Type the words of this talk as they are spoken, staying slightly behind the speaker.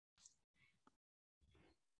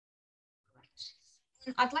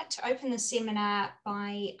I'd like to open the seminar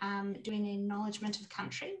by doing an acknowledgement of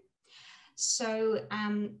country. So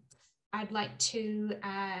I'd like to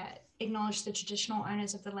acknowledge the traditional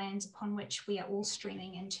owners of the lands upon which we are all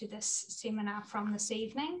streaming into this seminar from this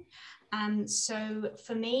evening. So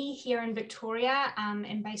for me here in Victoria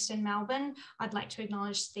and based in Melbourne, I'd like to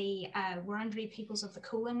acknowledge the Wurundjeri peoples of the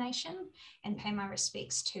Kulin Nation and pay my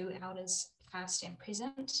respects to elders past and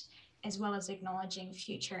present, as well as acknowledging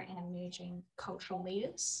future and emerging cultural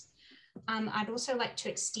leaders. I'd also like to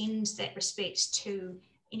extend that respect to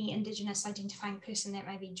any Indigenous identifying person that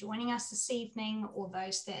may be joining us this evening, or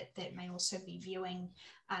those that may also be viewing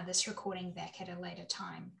this recording back at a later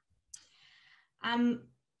time.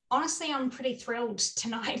 Honestly, I'm pretty thrilled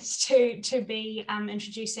tonight to be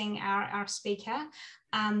introducing our speaker,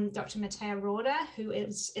 Dr. Mathea Roorda, who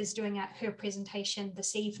is doing her presentation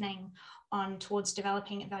this evening on towards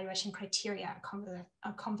developing evaluation criteria,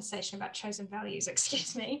 a conversation about chosen values,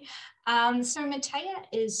 excuse me. So Mathea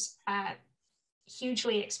is a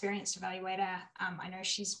hugely experienced evaluator. I know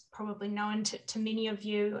she's probably known to many of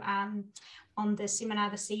you on the seminar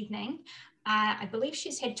this evening. I believe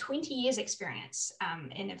she's had 20 years experience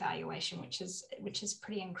in evaluation, which is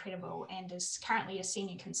pretty incredible, and is currently a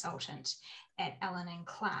senior consultant at Allen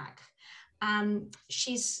Clarke.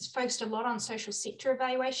 She's focused a lot on social sector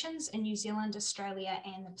evaluations in New Zealand, Australia,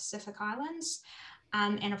 and the Pacific Islands.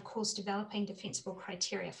 And of course, developing defensible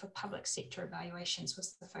criteria for public sector evaluations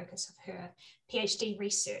was the focus of her PhD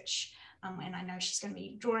research. And I know she's going to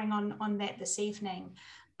be drawing on that this evening.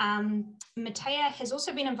 Mathea has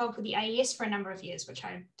also been involved with the AES for a number of years, which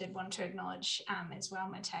I did want to acknowledge as well,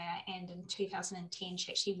 Mathea. And in 2010,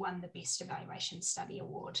 she actually won the Best Evaluation Study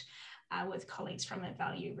Award with colleagues from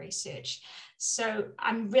Value Research. So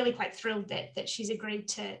I'm really quite thrilled that she's agreed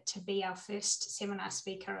to be our first seminar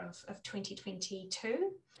speaker of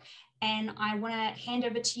 2022. And I want to hand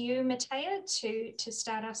over to you, Mathea, to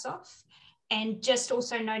start us off. And just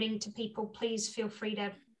also noting to people, please feel free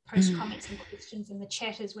to post comments and questions in the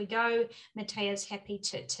chat as we go. Mathea is happy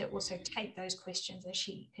to also take those questions as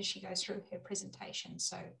she goes through her presentation.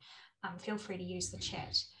 So feel free to use the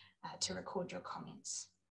chat to record your comments.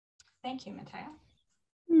 Thank you, Mathea.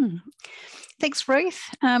 Thanks, Ruth,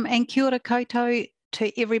 and kia ora koutou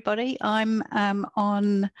to everybody. I'm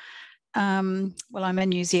I'm in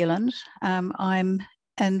New Zealand. I'm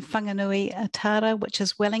in Whanganui, Atara, which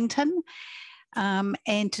is Wellington,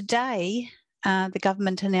 and today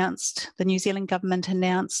the New Zealand government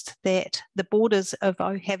announced that the borders have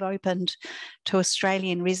opened to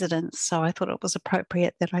Australian residents. So I thought it was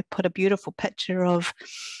appropriate that I put a beautiful picture of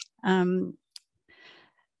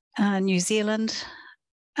New Zealand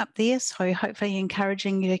up there, so hopefully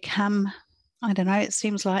encouraging you to come. I don't know, it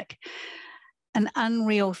seems like an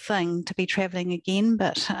unreal thing to be travelling again,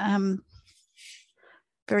 but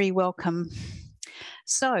very welcome.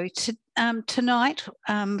 So tonight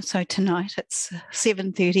it's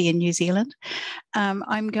 7:30 in New Zealand.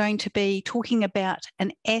 I'm going to be talking about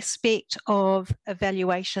an aspect of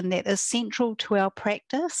evaluation that is central to our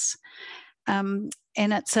practice, and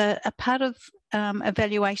it's a part of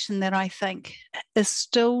evaluation that I think is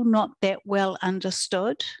still not that well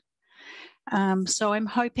understood. So I'm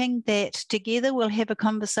hoping that together we'll have a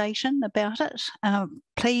conversation about it.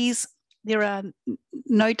 Please, there are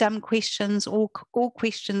no dumb questions. All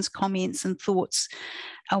questions, comments and thoughts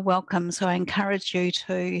are welcome. So I encourage you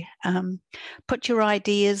to put your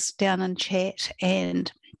ideas down in chat, and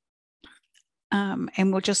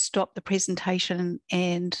we'll just stop the presentation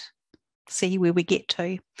and see where we get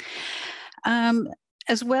to.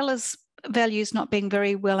 As well as values not being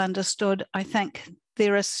very well understood, I think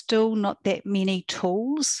there are still not that many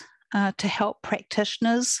tools to help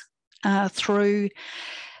practitioners through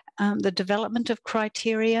the development of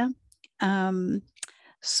criteria.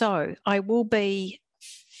 So I will be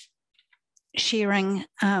sharing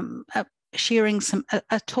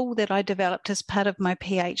a tool that I developed as part of my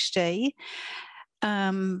PhD.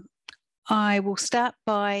 I will start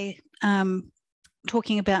by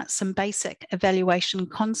talking about some basic evaluation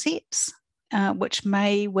concepts, which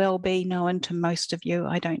may well be known to most of you,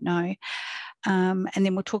 I don't know. And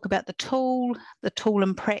then we'll talk about the tool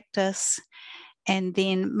in practice, and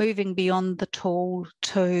then moving beyond the tool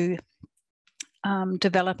to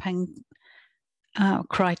developing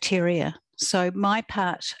criteria. So my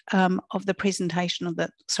part of the presentation the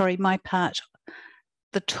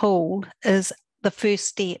tool is the first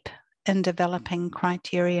step in developing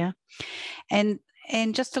criteria. And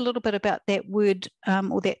just a little bit about that word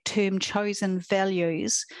or that term, chosen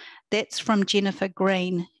values. That's from Jennifer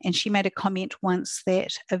Green, and she made a comment once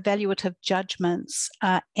that evaluative judgments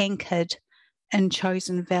are anchored in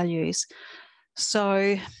chosen values.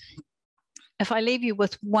 So if I leave you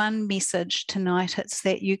with one message tonight, it's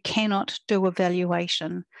that you cannot do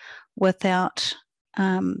evaluation without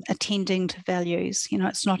attending to values. You know,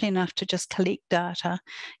 it's not enough to just collect data.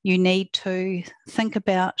 You need to think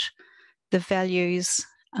about the values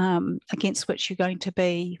against which you're going to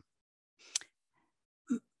be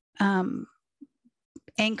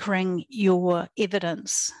anchoring your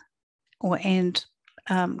evidence and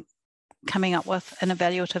coming up with an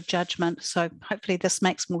evaluative judgment. So hopefully this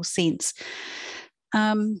makes more sense.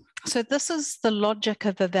 So this is the logic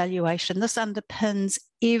of evaluation. This underpins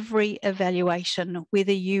every evaluation,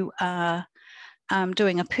 whether you are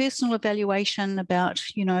doing a personal evaluation about,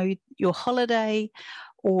 you know, your holiday,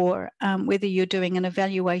 or whether you're doing an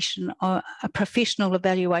evaluation, or a professional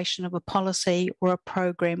evaluation of a policy or a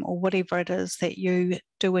program, or whatever it is that you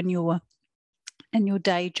do in your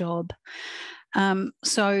day job.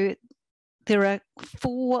 So there are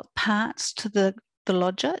 4 parts to the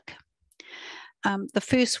logic. The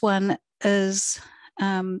first one is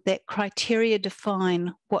that criteria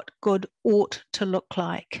define what good ought to look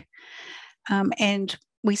like. And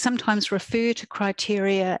we sometimes refer to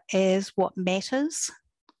criteria as what matters,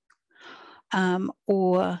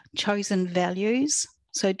 or chosen values.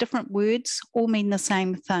 So different words all mean the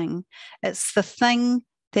same thing. It's the thing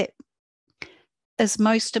that is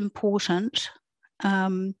most important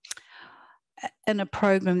in a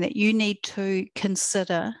program that you need to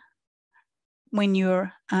consider when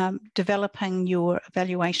you're developing your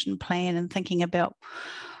evaluation plan and thinking about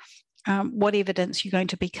what evidence you're going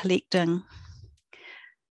to be collecting.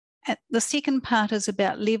 The second part is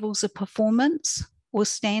about levels of performance or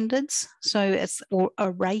standards. So it's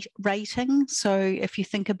a rating. So if you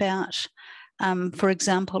think about, for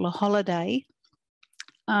example, a holiday,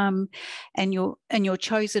 and your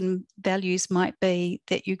chosen values might be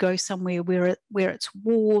that you go somewhere where it's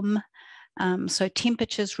warm. So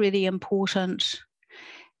temperature is really important,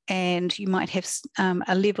 and you might have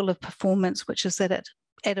a level of performance which is that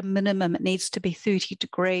at a minimum it needs to be 30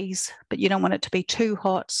 degrees, but you don't want it to be too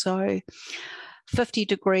hot. So 50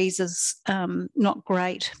 degrees is not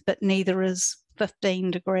great, but neither is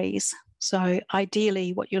 15 degrees. So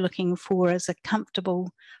ideally what you're looking for is a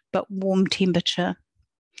comfortable but warm temperature.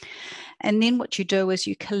 And then what you do is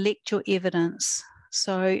you collect your evidence.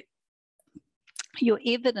 So your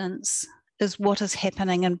evidence is what is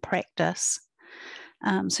happening in practice.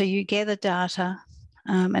 So you gather data,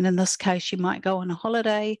 and in this case, you might go on a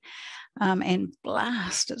holiday and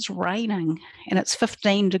blast, it's raining and it's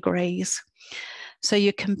 15 degrees. So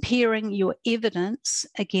you're comparing your evidence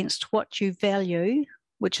against what you value,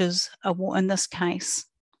 which is, in this case,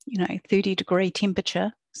 30-degree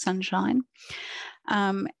temperature, sunshine.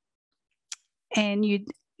 So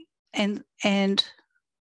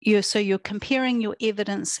you're comparing your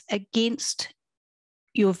evidence against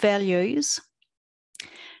your values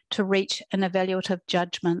to reach an evaluative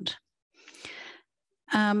judgment.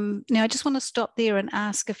 Now, I just want to stop there and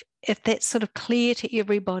ask if that's sort of clear to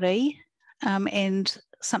everybody, and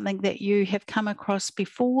something that you have come across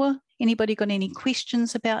before. Anybody got any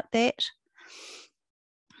questions about that?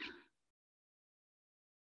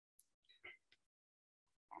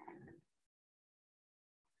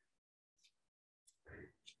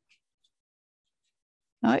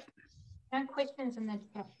 No? No questions in the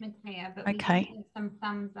chat, Mathea, but okay. We have some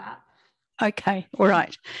thumbs up. Okay, all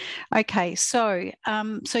right. Okay, so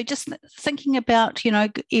just thinking about,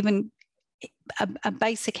 even a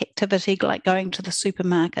basic activity like going to the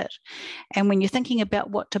supermarket, and when you're thinking about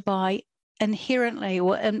what to buy, inherently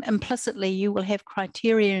or implicitly you will have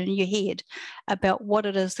criteria in your head about what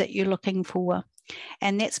it is that you're looking for,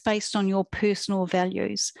 and that's based on your personal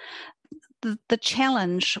values. The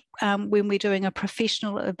challenge when we're doing a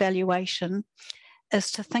professional evaluation is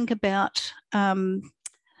to think about the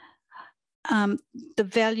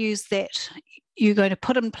values that you're going to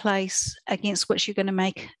put in place against which you're going to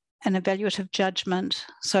make an evaluative judgment.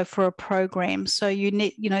 So for a program, so you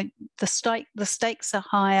need, the stakes are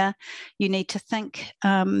higher. You need to think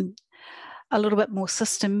a little bit more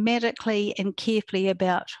systematically and carefully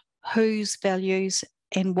about whose values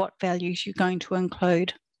and what values you're going to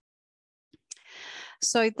include.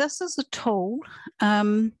 So this is a tool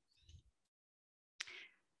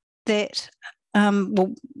that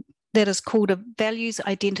is called a values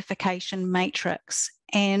identification matrix.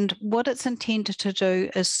 And what it's intended to do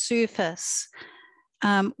is surface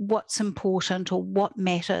what's important or what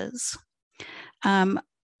matters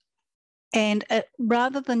And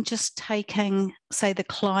rather than just taking, say, the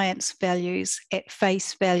client's values at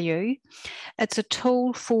face value, it's a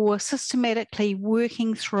tool for systematically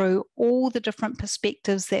working through all the different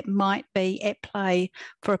perspectives that might be at play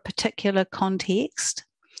for a particular context.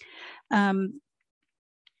 And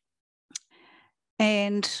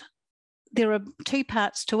there are two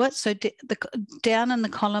parts to it. So down in the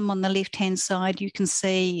column on the left-hand side, you can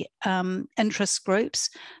see interest groups.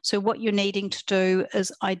 So what you're needing to do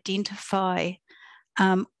is identify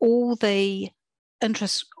all the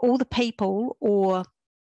people or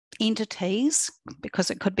entities, because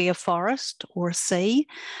it could be a forest or a sea.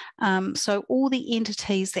 So all the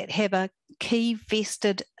entities that have a key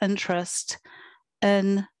vested interest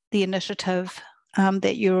in the initiative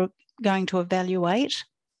that you're going to evaluate.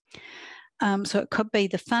 So it could be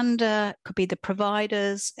the funder, it could be the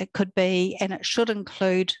providers, it could be, and it should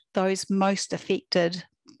include those most affected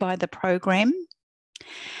by the program.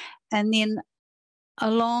 And then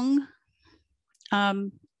along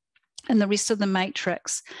in the rest of the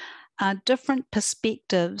matrix are different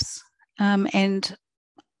perspectives. And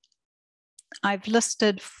I've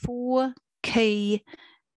listed 4 key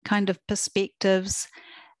kind of perspectives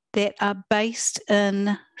that are based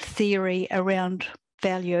in theory around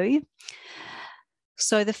value.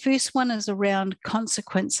 So the first one is around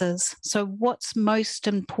consequences. So what's most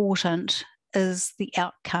important is the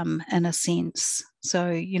outcome, in a sense. So,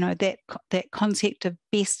 you know, that concept of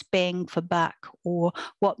best bang for buck, or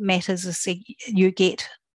what matters is you get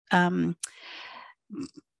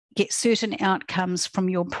certain outcomes from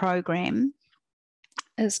your program,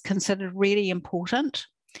 is considered really important.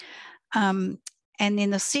 And then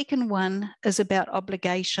the second one is about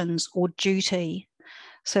obligations or duty.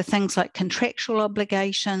 So things like contractual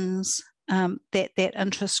obligations that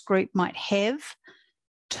interest group might have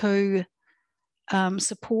to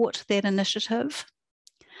support that initiative.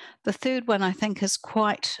 The third one, I think, is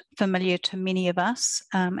quite familiar to many of us,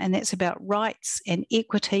 and that's about rights and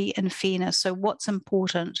equity and fairness. So what's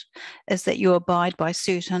important is that you abide by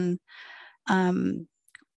certain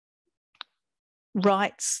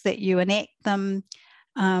rights, that you enact them,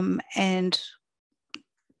 and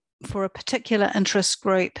for a particular interest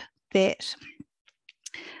group that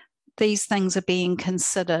these things are being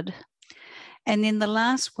considered. And then the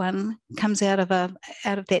last one comes out of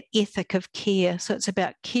that ethic of care. So it's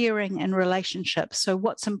about caring in relationships. So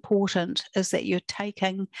what's important is that you're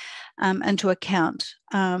taking into account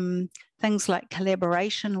things like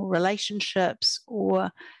collaboration or relationships,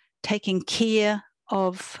 or taking care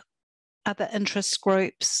of other interest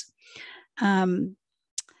groups.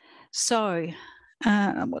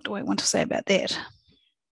 What do I want to say about that?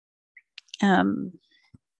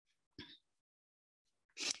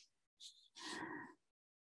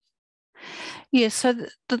 Yeah, so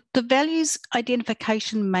the values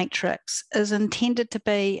identification matrix is intended to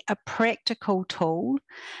be a practical tool,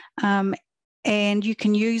 and you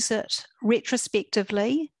can use it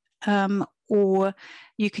retrospectively, or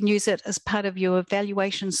you can use it as part of your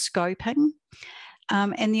evaluation scoping.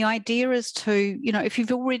 And the idea is to, you know, if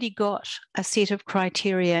you've already got a set of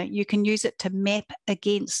criteria, you can use it to map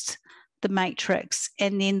against the matrix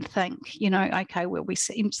and then think, you know, okay, well, we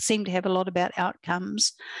seem to have a lot about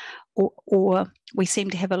outcomes, or we seem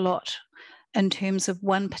to have a lot in terms of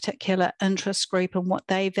one particular interest group and what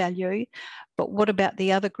they value, but what about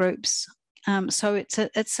the other groups? So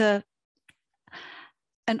it's an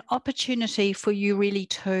opportunity for you really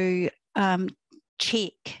to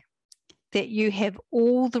check that you have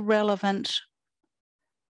all the relevant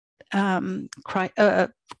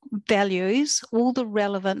values, all the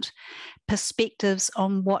relevant perspectives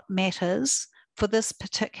on what matters for this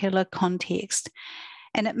particular context.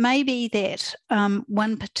 And it may be that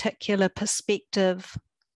one particular perspective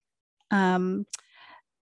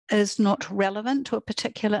is not relevant to a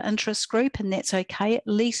particular interest group, and that's okay. At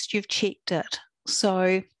least you've checked it.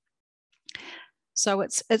 So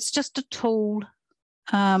it's just a tool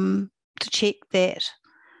to check that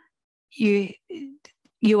you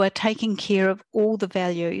are taking care of all the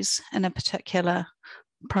values in a particular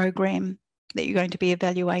program that you're going to be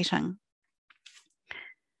evaluating.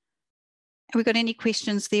 Have we got any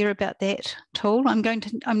questions there about that tool?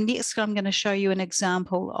 Next I'm going to show you an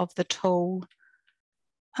example of the tool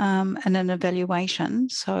in an evaluation.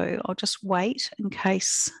 So I'll just wait in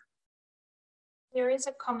case. There is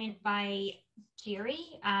a comment by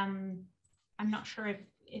Jerry. I'm not sure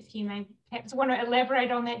if you may perhaps want to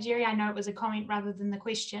elaborate on that, Jerry. I know it was a comment rather than the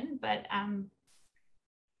question, but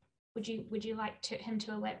would you like him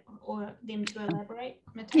to elaborate, or them to elaborate,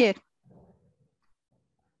 Mathea? Yeah.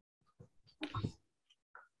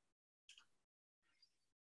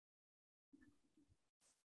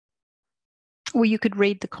 Or you could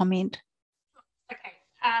read the comment.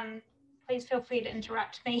 Okay. Please feel free to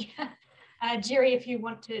interrupt me, Jerry, if you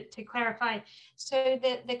want to clarify. So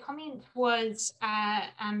the comment was,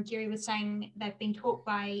 Jerry was saying they've been taught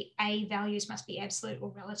by A, values must be absolute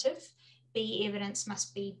or relative, B, evidence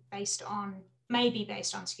must be based on,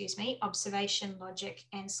 observation, logic,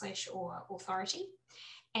 and / or authority.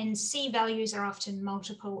 And C, values are often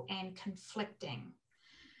multiple and conflicting.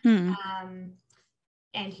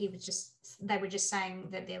 And they were just saying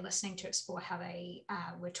that they're listening to explore how they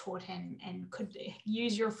were taught and could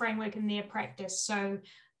use your framework in their practice. So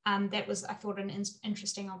that was, I thought, an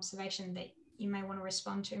interesting observation that you may want to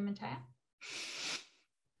respond to, Mathea.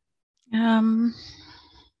 I'm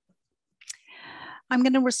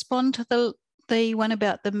going to respond to the one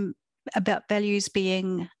about values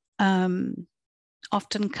being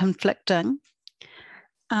often conflicting.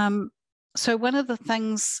 So one of the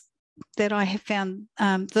things that I have found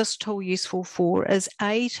this tool useful for is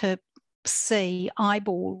to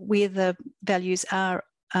eyeball where the values are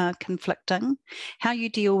conflicting. How you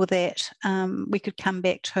deal with that, we could come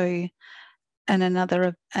back to in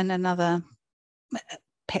another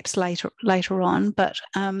perhaps later on. But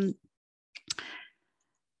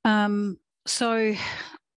so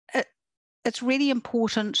it's really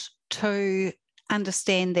important to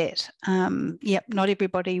understand that, not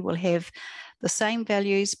everybody will have the same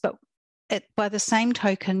values, but by the same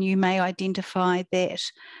token, you may identify that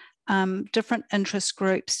different interest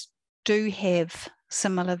groups do have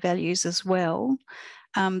similar values as well.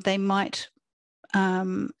 They might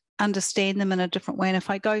understand them in a different way. And if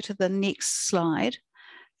I go to the next slide,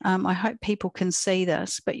 I hope people can see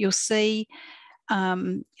this, but you'll see,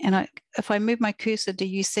 if I move my cursor, do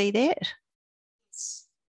you see that?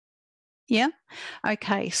 Yeah.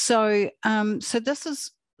 Okay. So,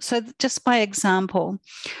 so just by example,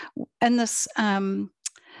 in this,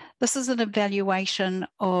 this is an evaluation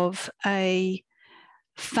of a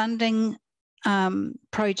funding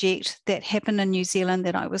project that happened in New Zealand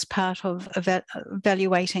that I was part of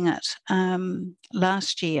evaluating it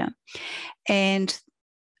last year, and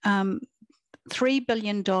 $3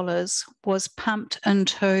 billion was pumped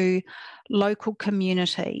into local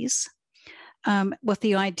communities with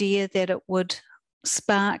the idea that it would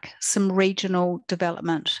spark some regional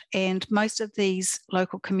development. And most of these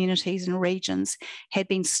local communities and regions had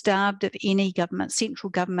been starved of any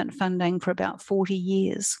central government funding for about 40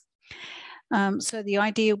 years. So the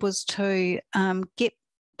idea was to get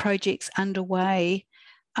projects underway,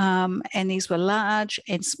 and these were large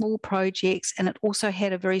and small projects, and it also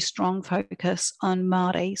had a very strong focus on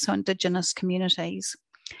Māori, so Indigenous communities.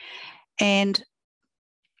 And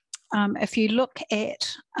if you look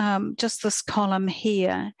at just this column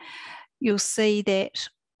here, you'll see that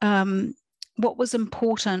what was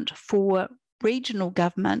important for regional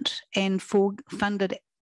government and for funded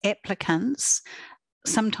applicants,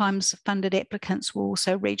 sometimes funded applicants were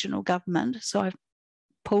also regional government, so I've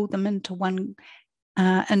pulled them into one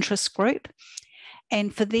interest group.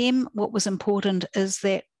 And for them, what was important is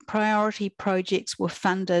that priority projects were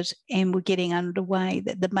funded and were getting underway,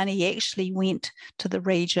 that the money actually went to the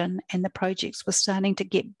region and the projects were starting to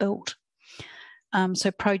get built. So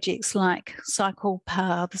projects like cycle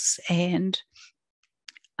paths and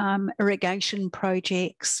irrigation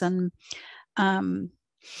projects and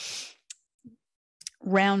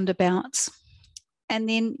roundabouts. And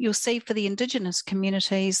then you'll see for the Indigenous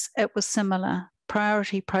communities, it was similar.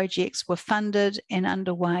 Priority projects were funded and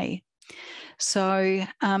underway. So,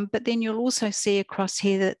 but then you'll also see across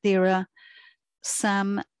here that there are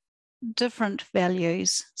some different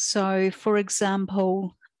values. So, for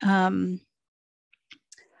example, in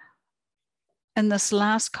this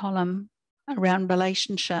last column around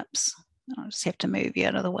relationships, I'll just have to move you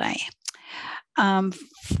out of the way.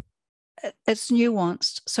 It's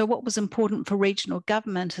nuanced. So what was important for regional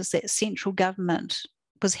government is that central government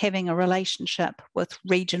was having a relationship with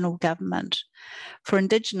regional government. For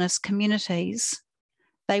Indigenous communities,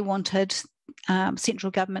 they wanted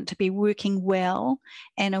central government to be working well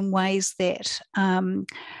and in ways that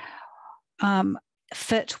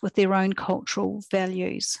fit with their own cultural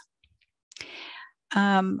values.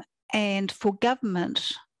 And for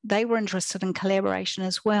government, they were interested in collaboration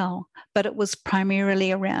as well, but it was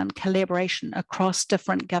primarily around collaboration across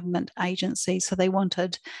different government agencies. So they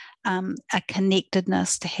wanted a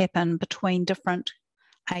connectedness to happen between different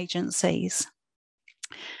agencies.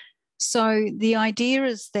 So the idea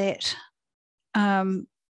is that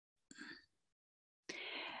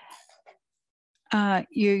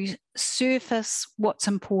you surface what's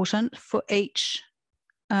important for each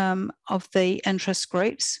of the interest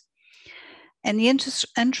groups. And the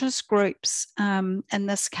interest groups in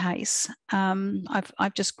this case,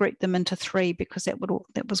 I've just grouped them into 3 because that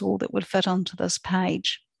was all that would fit onto this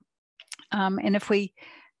page. And if we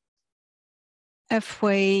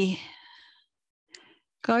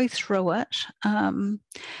go through it,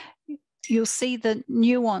 you'll see the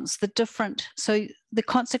nuance, the different. So the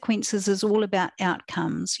consequences is all about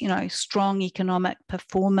outcomes, you know, strong economic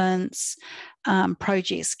performance,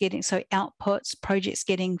 projects getting, so outputs, projects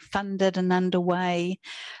getting funded and underway,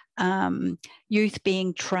 youth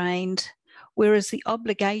being trained, whereas the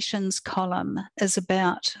obligations column is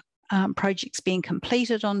about projects being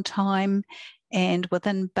completed on time and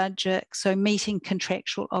within budget, so meeting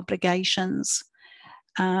contractual obligations,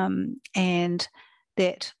 and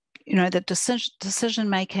that, you know, the decision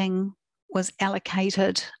making was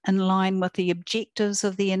allocated in line with the objectives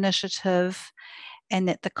of the initiative, and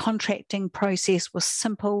that the contracting process was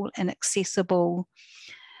simple and accessible.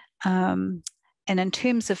 And in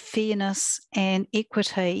terms of fairness and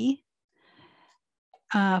equity,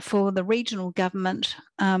 for the regional government,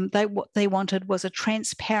 what they wanted was a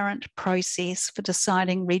transparent process for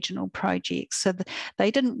deciding regional projects. So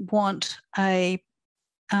they didn't want a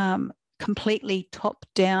completely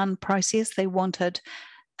top-down process. They wanted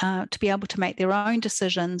to be able to make their own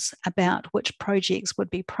decisions about which projects would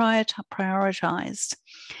be prioritised.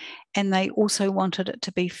 And they also wanted it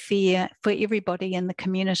to be fair for everybody in the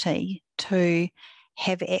community to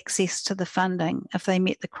have access to the funding if they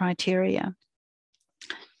met the criteria.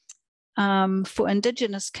 For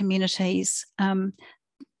Indigenous communities,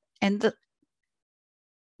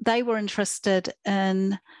 they were interested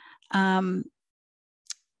in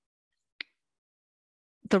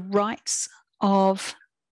the rights of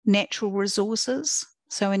natural resources.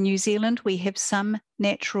 So in New Zealand, we have some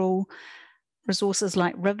natural resources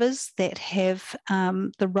like rivers that have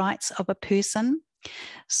the rights of a person.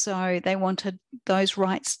 So they wanted those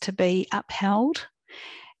rights to be upheld.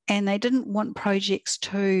 And they didn't want projects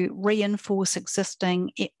to reinforce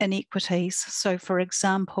existing inequities. So for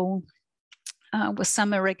example, with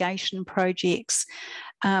some irrigation projects,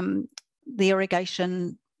 the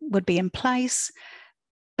irrigation would be in place,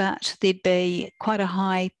 but there'd be quite a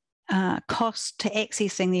high cost to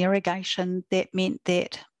accessing the irrigation. That meant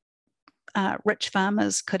that rich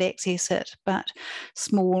farmers could access it, but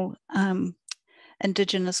small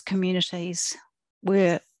Indigenous communities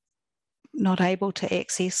were not able to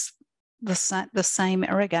access the same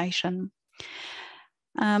irrigation.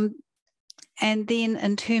 And then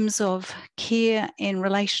in terms of care and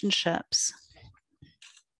relationships,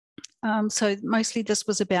 so mostly this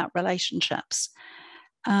was about relationships.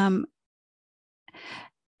 In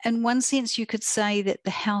one sense, you could say that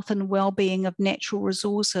the health and well-being of natural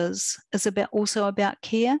resources is also about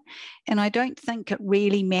care. And I don't think it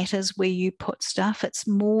really matters where you put stuff. It's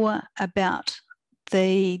more about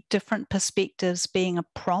the different perspectives being a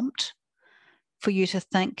prompt for you to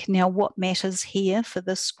think, now what matters here for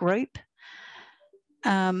this group?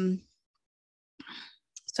 So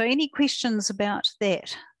any questions about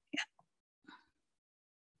that?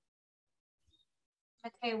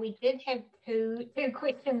 Mathea, we did have two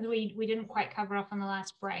questions we didn't quite cover off on the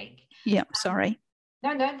last break. Yeah, sorry.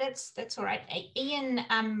 No, that's all right. Ian,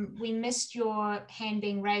 we missed your hand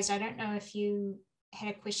being raised. I don't know if you had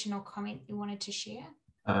a question or comment you wanted to share.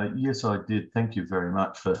 Yes, I did. Thank you very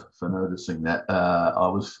much for noticing that. I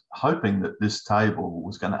was hoping that this table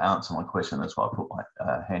was going to answer my question. That's why I put my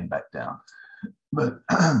hand back down. But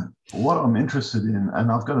what I'm interested in,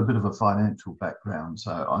 and I've got a bit of a financial background,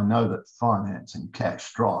 so I know that finance and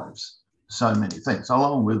cash drives so many things,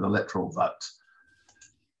 along with electoral votes.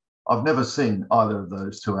 I've never seen either of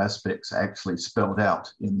those two aspects actually spelled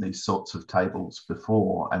out in these sorts of tables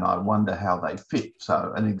before, and I wonder how they fit.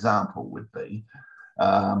 So an example would be,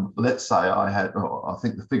 let's say I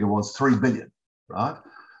think the figure was 3 billion, right?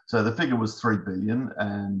 So the figure was 3 billion,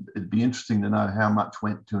 and it'd be interesting to know how much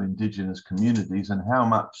went to Indigenous communities and how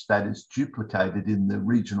much that is duplicated in the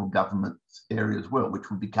regional government area as well,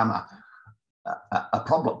 which would become a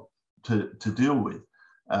problem to deal with.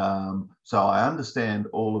 So I understand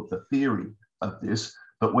all of the theory of this,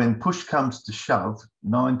 but when push comes to shove,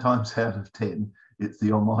 9 times out of 10, it's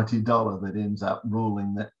the almighty dollar that ends up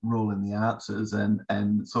ruling the answers,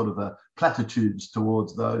 and sort of a platitudes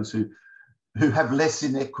towards those who have less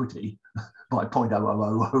inequity by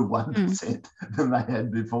 0.0001% than they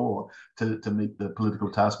had before to meet the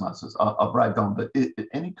political taskmasters. I've raved on, but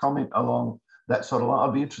any comment along that sort of line?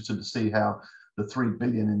 I'd be interested to see how the 3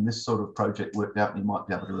 billion in this sort of project worked out, and you might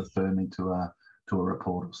be able to refer me to a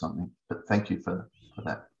report or something. But thank you for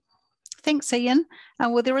that. Thanks, Ian.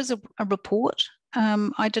 Well, there is a report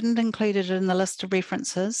I didn't include it in the list of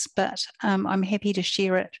references, but I'm happy to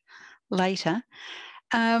share it later.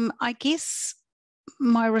 I guess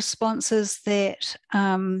my response is that,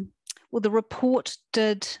 well, the report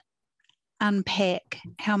did unpack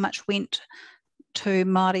how much went to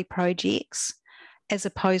Māori projects as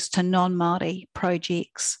opposed to non-Māori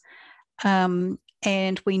projects.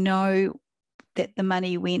 And we know that the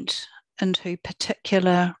money went into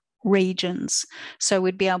particular regions. So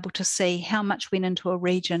we'd be able to see how much went into a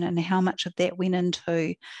region and how much of that went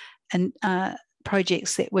into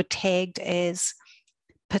projects that were tagged as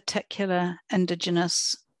particular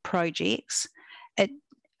Indigenous projects.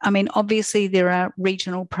 I mean, obviously there are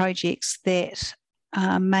regional projects that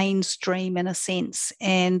are mainstream in a sense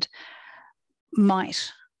and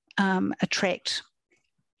might attract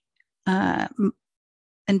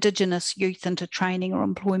Indigenous youth into training or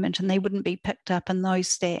employment, and they wouldn't be picked up in those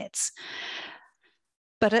stats.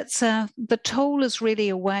 But it's the tool is really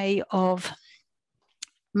a way of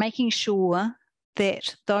making sure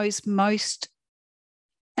that those most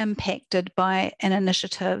impacted by an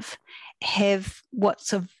initiative have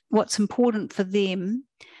what's important for them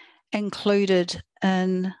included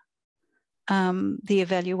in the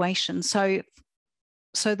evaluation. So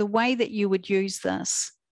the way that you would use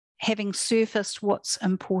this, having surfaced what's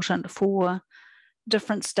important for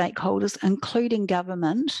different stakeholders, including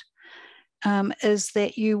government, is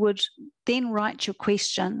that you would then write your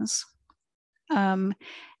questions, and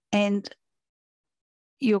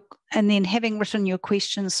then having written your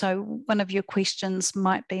questions, so one of your questions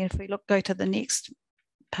might be, if we go to the next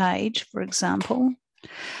page, for example.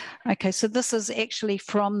 Okay, so this is actually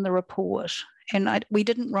from the report, and we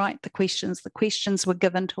didn't write the questions were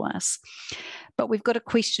given to us. But we've got a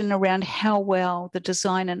question around how well the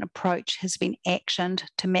design and approach has been actioned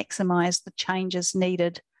to maximise the changes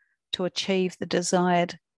needed to achieve the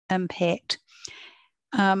desired impact.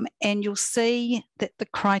 And you'll see that the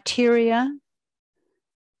criteria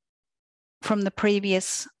from the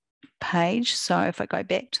previous page, so if I go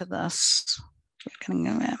back to this,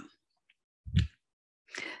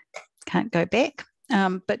 can't go back,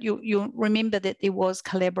 but you'll remember that there was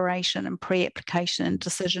collaboration and pre-application and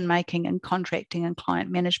decision-making and contracting and client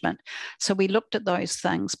management. So we looked at those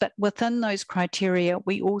things, but within those criteria,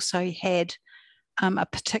 we also had a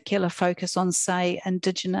particular focus on, say,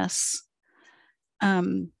 Indigenous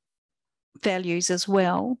values as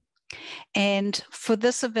well. And for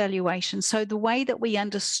this evaluation, so the way that we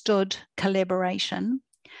understood collaboration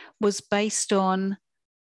was based on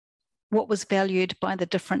what was valued by the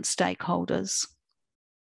different stakeholders.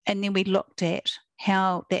 And then we looked at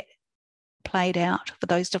how that played out for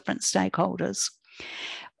those different stakeholders.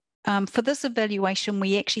 For this evaluation,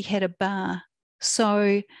 we actually had a bar.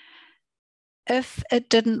 So if it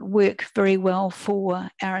didn't work very well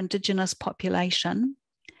for our Indigenous population,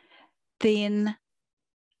 then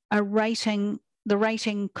the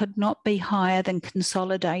rating could not be higher than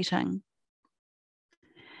consolidating.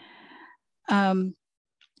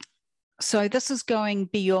 So this is going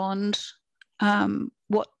beyond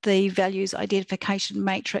what the values identification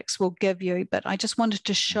matrix will give you, but I just wanted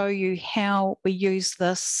to show you how we use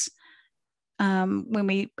this when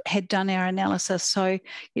we had done our analysis. So,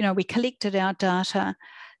 you know, we collected our data.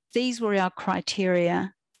 These were our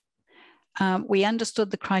criteria. We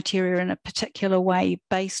understood the criteria in a particular way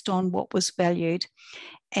based on what was valued,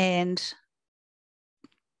 and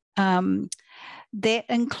that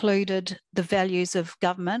included the values of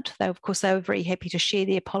government. Of course, they were very happy to share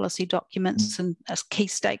their policy documents and key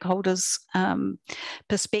stakeholders'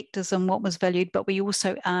 perspectives on what was valued, but we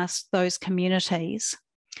also asked those communities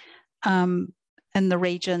in the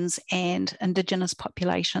regions and Indigenous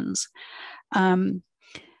populations.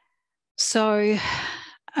 So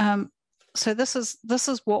this is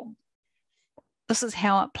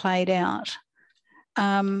how it played out.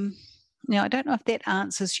 Now, I don't know if that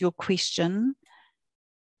answers your question.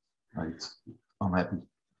 Right. I'm happy.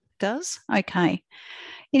 Does? Okay.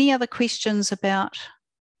 Any other questions about?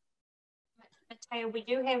 Mathea, we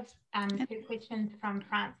do have a question from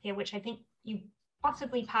France here, which I think you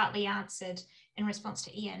possibly partly answered in response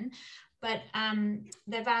to Ian, but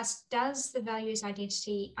they've asked, does the values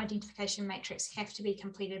identification matrix have to be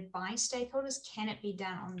completed by stakeholders? Can it be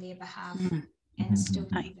done on their behalf and still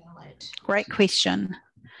be valid? Great question.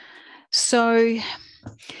 So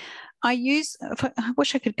I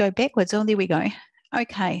wish I could go backwards. Oh, there we go.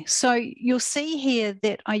 Okay, so you'll see here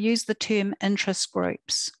that I use the term interest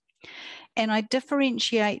groups, and I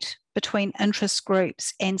differentiate between interest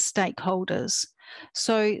groups and stakeholders.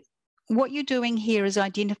 So what you're doing here is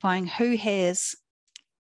identifying who has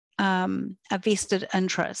a vested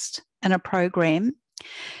interest in a program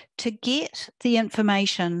to get the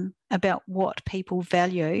information about what people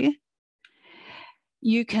value,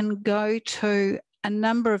 you can go to a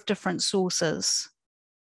number of different sources.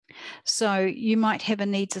 So you might have a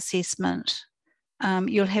needs assessment.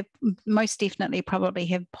 You'll have most definitely probably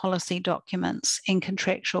have policy documents and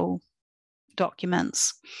contractual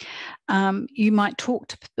documents. You might talk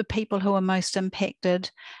to the people who are most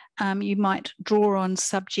impacted. You might draw on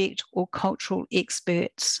subject or cultural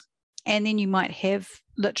experts. And then you might have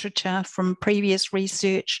literature from previous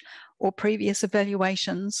research or previous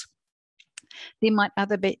evaluations. There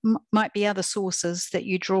might be other sources that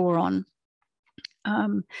you draw on.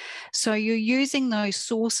 So you're using those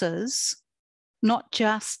sources, not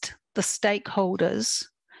just the stakeholders,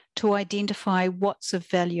 to identify what's of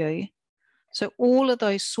value. So all of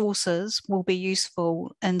those sources will be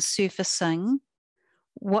useful in surfacing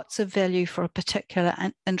what's of value for a particular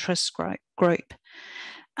interest group.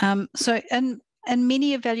 So in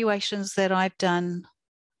many evaluations that I've done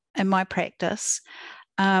in my practice,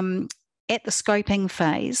 at the scoping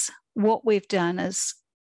phase, what we've done is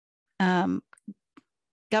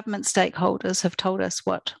government stakeholders have told us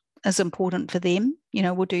what is important for them. You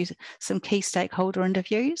know, we'll do some key stakeholder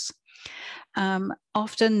interviews.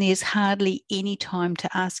 Often there's hardly any time to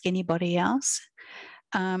ask anybody else.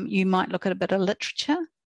 You might look at a bit of literature.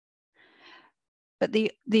 But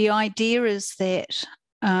the idea is that,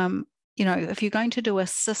 you know, if you're going to do a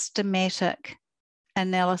systematic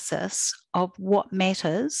analysis of what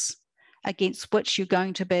matters against which you're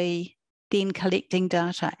going to be then collecting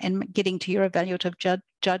data and getting to your evaluative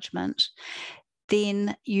judgment,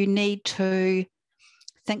 then you need to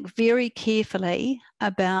think very carefully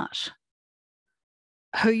about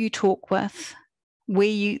who you talk with,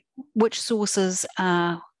 which sources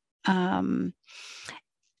are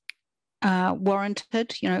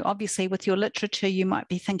warranted. You know, obviously with your literature, you might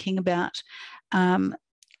be thinking about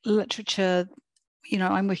literature. You know,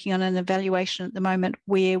 I'm working on an evaluation at the moment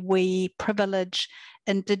where we privilege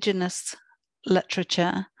Indigenous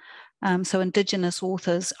literature, so Indigenous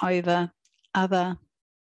authors over other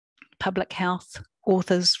public health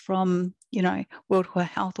authors from, you know, World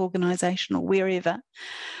Health Organization or wherever.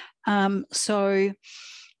 So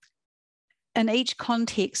in each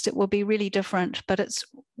context, it will be really different, but it's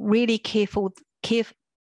really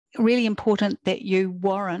really important that you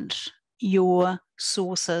warrant your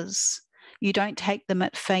sources. You don't take them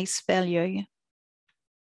at face value.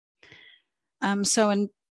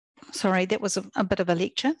 Sorry, that was a bit of a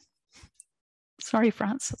lecture. Sorry,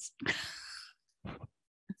 Francis.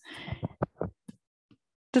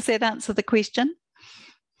 Does that answer the question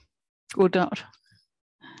or not?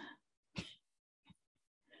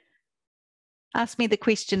 Ask me the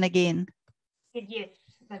question again. Yes,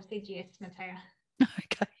 I've said yes, Mathea.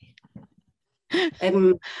 Okay.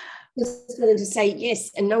 Just wanted to say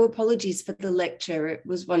yes, and no apologies for the lecture. It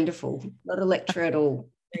was wonderful. Not a lecture at all.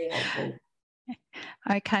 Very helpful.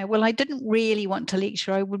 Okay, well, I didn't really want to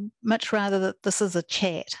lecture. I would much rather that this is a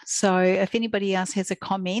chat. So if anybody else has a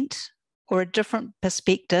comment or a different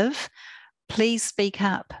perspective, please speak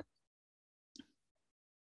up.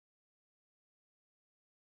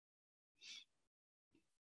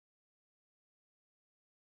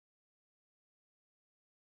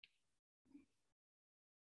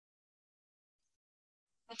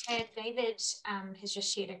 Okay, David has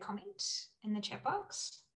just shared a comment in the chat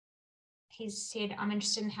box. He's said, I'm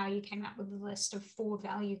interested in how you came up with a list of 4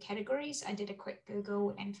 value categories. I did a quick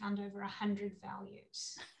Google and found over 100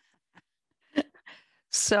 values.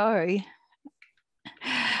 So,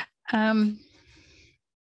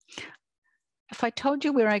 if I told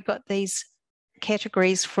you where I got these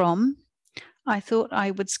categories from, I thought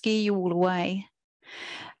I would scare you all away.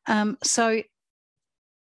 So,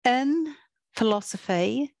 in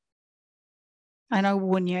philosophy, and I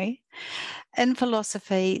warn you, in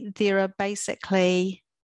philosophy, there are basically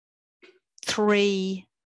 3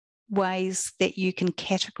 ways that you can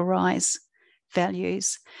categorize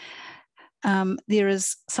values. There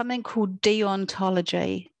is something called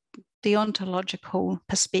deontology, deontological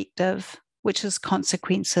perspective, which is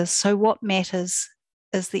consequences. So what matters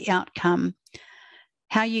is the outcome.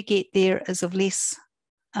 How you get there is of less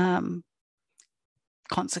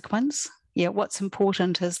consequence. Yeah, what's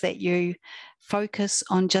important is that you focus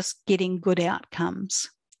on just getting good outcomes.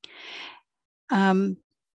 And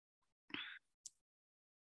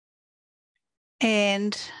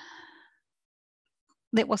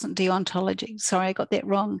that wasn't deontology. Sorry, I got that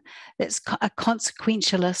wrong. That's a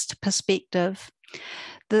consequentialist perspective.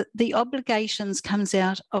 The obligations comes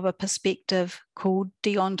out of a perspective called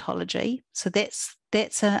deontology. So that's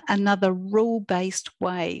another rule-based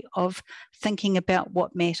way of thinking about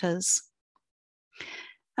what matters.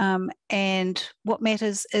 And what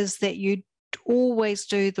matters is that you always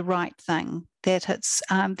do the right thing, that it's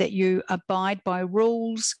that you abide by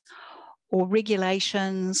rules or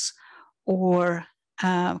regulations or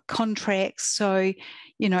contracts. So,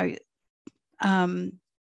 you know,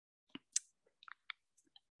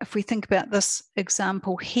 if we think about this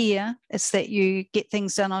example here, it's that you get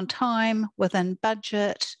things done on time, within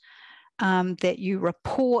budget, that you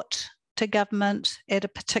report to government at a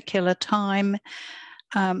particular time.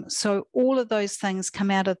 So all of those things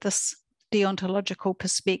come out of this deontological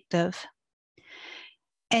perspective.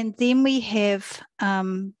 And then we have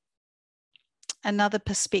another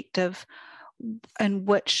perspective in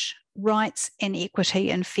which rights and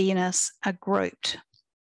equity and fairness are grouped,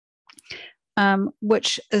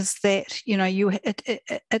 which is that, you know,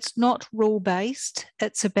 it's not rule-based,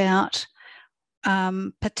 it's about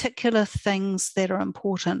particular things that are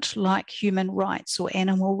important, like human rights or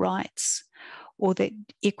animal rights, or that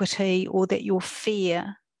equity, or that you're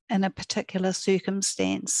fair in a particular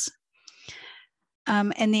circumstance.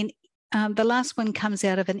 And then the last one comes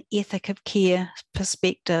out of an ethic of care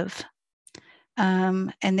perspective.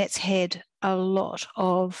 And that's had a lot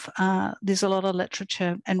of, there's a lot of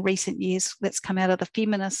literature in recent years that's come out of the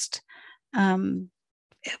feminist,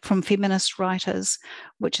 from feminist writers,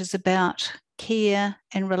 which is about care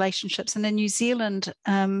and relationships. And in New Zealand,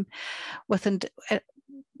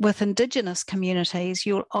 with Indigenous communities,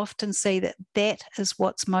 you'll often see that that is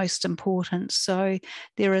what's most important. So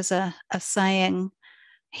there is a saying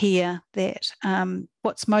here that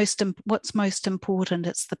what's most important,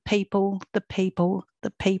 it's the people, the people,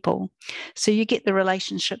 the people. So you get the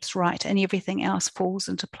relationships right and everything else falls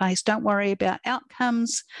into place. Don't worry about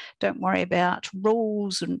outcomes, don't worry about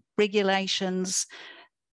rules and regulations,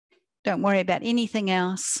 don't worry about anything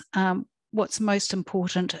else. What's most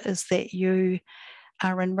important is that you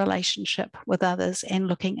are in relationship with others and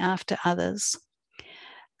looking after others.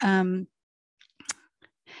 And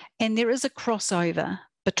there is a crossover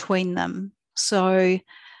between them. So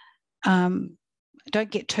don't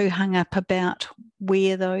get too hung up about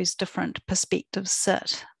where those different perspectives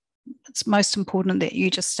sit. It's most important that you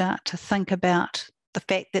just start to think about the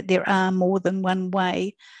fact that there are more than one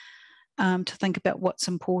way to think about what's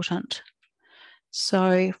important.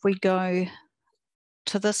 So if we go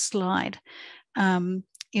to this slide, you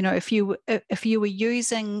know, if you were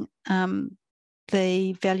using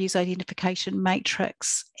the values identification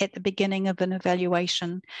matrix at the beginning of an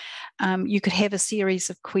evaluation, you could have a series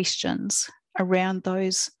of questions around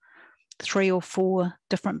those 3 or 4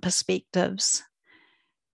 different perspectives,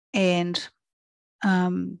 and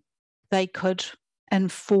they could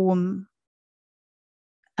inform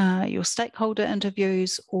your stakeholder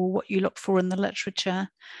interviews or what you look for in the literature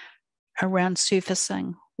around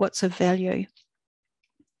surfacing what's of value.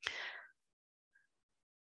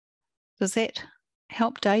 Does that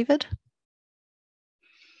help, David?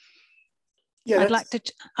 Yeah,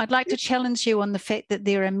 I'd like to challenge you on the fact that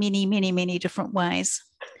there are many, many, many different ways.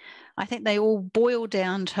 I think they all boil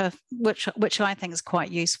down to which I think is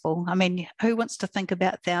quite useful. I mean, who wants to think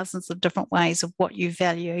about thousands of different ways of what you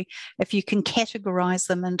value? If you can categorize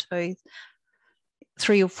them into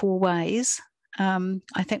 3 or 4 ways,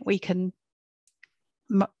 I think we can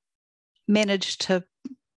manage to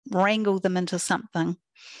wrangle them into something.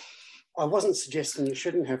 I wasn't suggesting you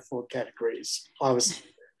shouldn't have 4 categories. I was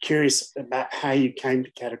curious about how you came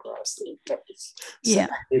to categorise them. Yeah.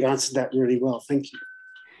 You've answered that really well. Thank you.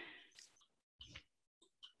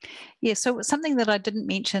 Yeah, so something that I didn't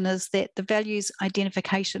mention is that the values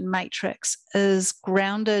identification matrix is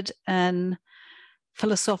grounded in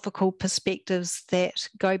philosophical perspectives that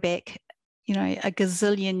go back, you know, a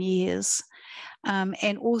gazillion years.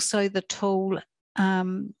 And also the tool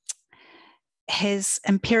has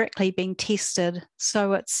empirically been tested.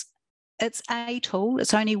 So it's a tool,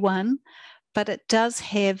 it's only one, but it does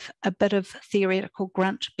have a bit of theoretical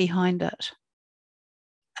grunt behind it.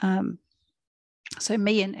 So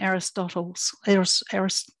me and Aristotle's,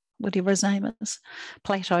 whatever his name is,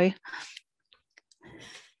 Plato.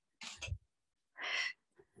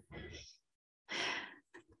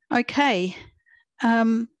 Okay.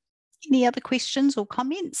 Any other questions or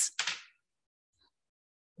comments?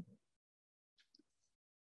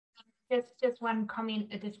 Just one comment,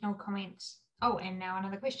 additional comment. Oh, and now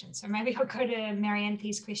another question. So maybe I'll go to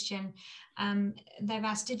Marianthe's question. They've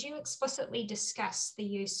asked, did you explicitly discuss the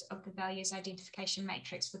use of the values identification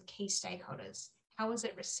matrix with key stakeholders? How was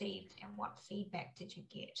it received and what feedback did you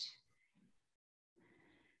get?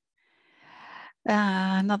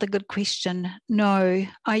 Another good question. No,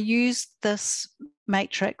 I used this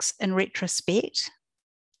matrix in retrospect.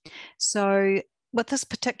 So with this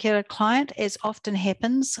particular client, as often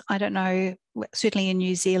happens, I don't know, certainly in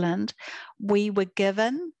New Zealand, we were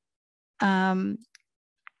given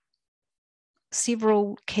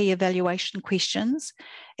several key evaluation questions,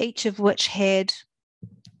 each of which had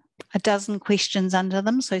a dozen questions under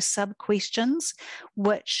them, so sub-questions,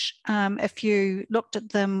 which if you looked at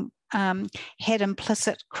them, had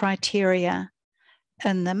implicit criteria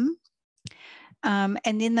in them. And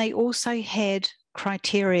then they also had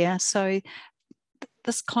criteria. So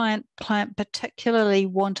this client particularly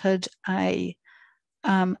wanted a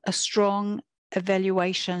strong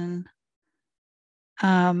evaluation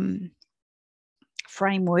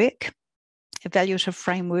framework, evaluative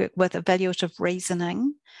framework with evaluative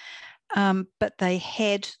reasoning, but they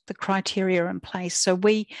had the criteria in place. So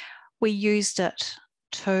we used it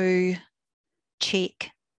to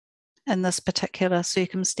check in this particular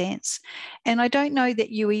circumstance. And I don't know that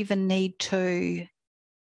you even need to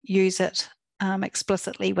use it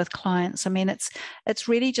explicitly with clients. I mean, it's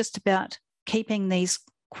really just about keeping these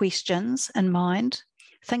questions in mind,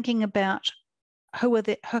 thinking about who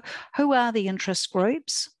are the interest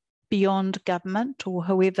groups beyond government or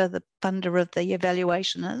whoever the funder of the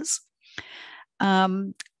evaluation is. Where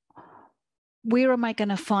am I going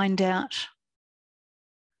to find out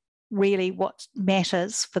really what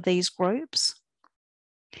matters for these groups?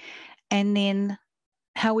 And then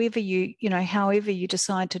however you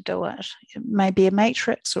decide to do it, it may be a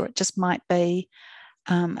matrix or it just might be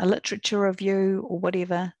a literature review or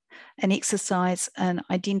whatever, an exercise in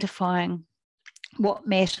identifying what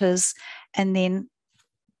matters, and then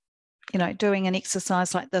doing an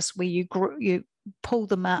exercise like this where you pull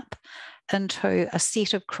them up into a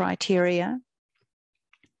set of criteria,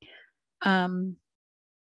 and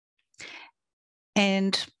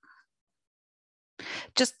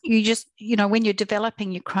when you're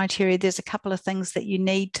developing your criteria, there's a couple of things that you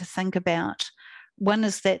need to think about. One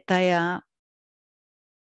is that they are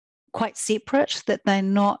quite separate, that they're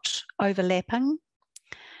not overlapping,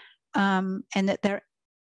 and that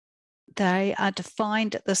they are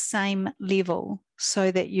defined at the same level,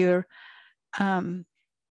 so that you're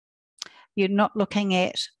not looking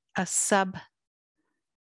at a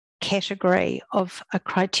subcategory of a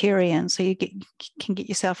criterion, so you can get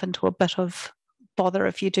yourself into a bit of bother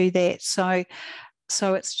if you do that. So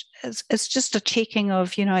it's just a checking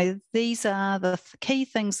of, these are the key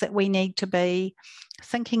things that we need to be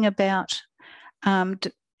thinking about.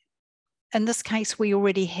 In this case, we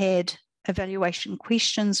already had evaluation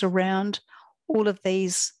questions around all of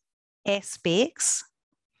these aspects,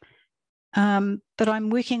 but I'm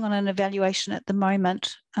working on an evaluation at the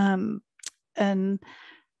moment, and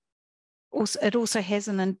it also has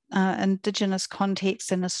an Indigenous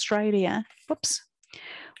context in Australia,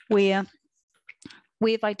 where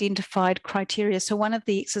we've identified criteria. So one of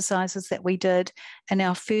the exercises that we did in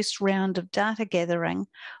our first round of data gathering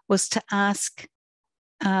was to ask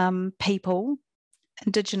people,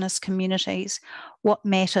 Indigenous communities, what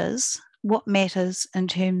matters in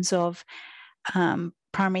terms of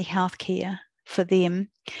primary healthcare for them.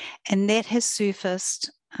 And that has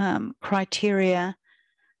surfaced criteria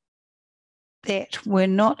that were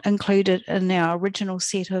not included in our original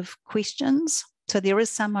set of questions. So there is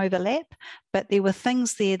some overlap, but there were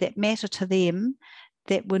things there that matter to them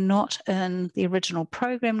that were not in the original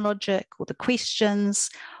program logic or the questions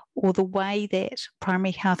or the way that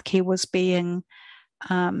primary healthcare was being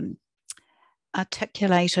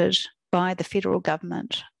articulated by the federal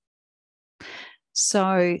government.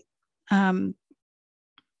 So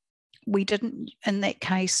we didn't, in that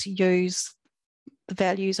case, use the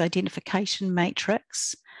values identification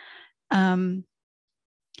matrix. But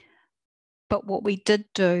what we did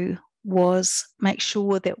do was make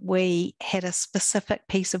sure that we had a specific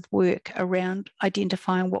piece of work around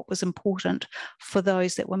identifying what was important for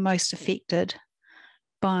those that were most affected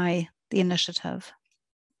by the initiative.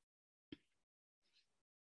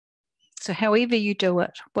 So however you do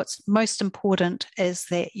it, what's most important is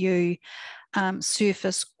that you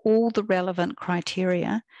surface all the relevant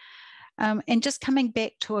criteria. And just coming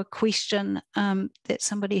back to a question that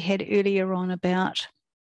somebody had earlier on about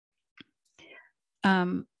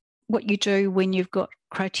what you do when you've got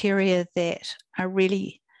criteria that are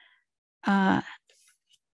really at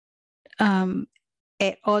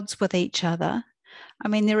odds with each other. I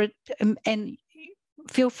mean, there are, and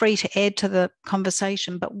feel free to add to the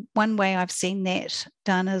conversation, but one way I've seen that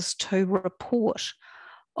done is to report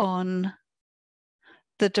on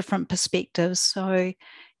the different perspectives. So,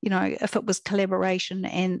 if it was collaboration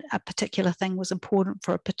and a particular thing was important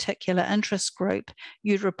for a particular interest group,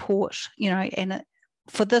 you'd report, and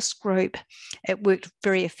for this group, it worked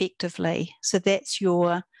very effectively. So that's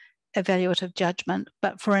your evaluative judgment,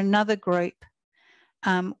 but for another group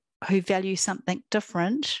who value something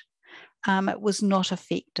different, it was not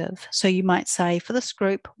effective. So you might say, for this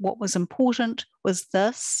group, what was important was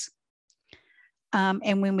this.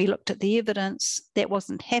 And when we looked at the evidence, that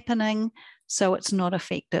wasn't happening, so it's not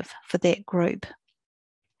effective for that group.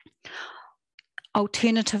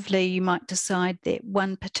 Alternatively, you might decide that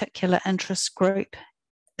one particular interest group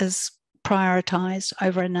is prioritised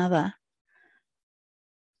over another,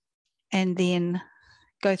 and then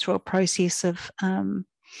go through a process of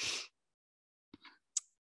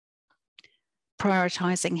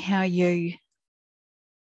prioritising how you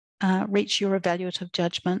reach your evaluative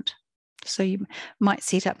judgment. So you might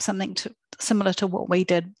set up something similar to what we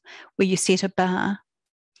did, where you set a bar.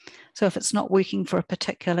 So if it's not working for a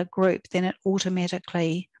particular group, then it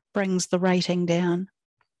automatically brings the rating down.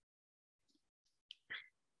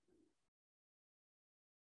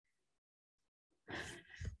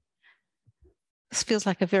 This feels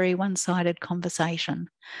like a very one-sided conversation.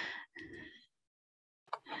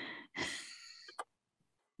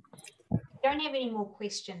 Don't have any more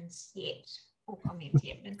questions yet or comments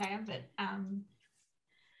yet, Mathea, but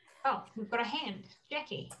oh, we've got a hand.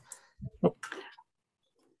 Jackie.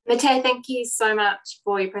 Mathea, thank you so much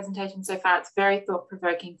for your presentation so far. It's very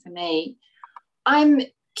thought-provoking for me. I'm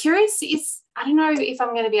curious, I don't know if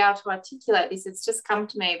I'm going to be able to articulate this, it's just come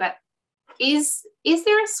to me, but is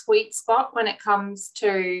there a sweet spot when it comes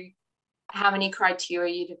to how many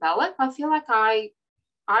criteria you develop? I feel like I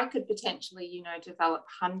could potentially, develop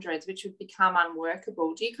hundreds, which would become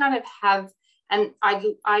unworkable. Do you kind of have, and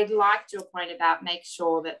I'd like your point about make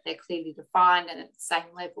sure that they're clearly defined and at the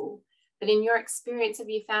same level, but in your experience, have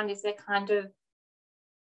you found, is there kind of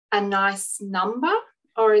a nice number,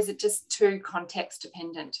 or is it just too context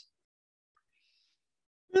dependent?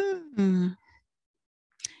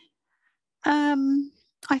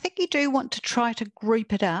 I think you do want to try to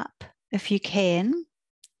group it up if you can,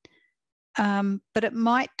 but it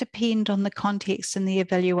might depend on the context and the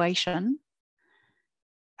evaluation.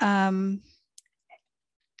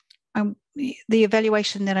 The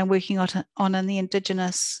evaluation that I'm working on in the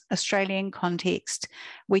Indigenous Australian context,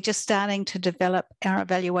 we're just starting to develop our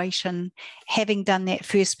evaluation, having done that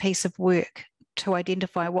first piece of work to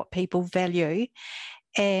identify what people value.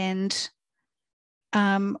 And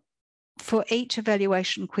for each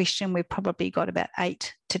evaluation question, we've probably got about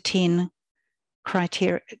 8 to 10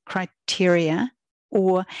 criteria,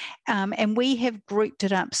 and we have grouped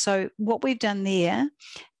it up. So what we've done there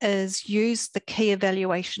is use the key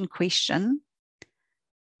evaluation question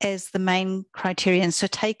as the main criterion. So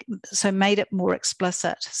made it more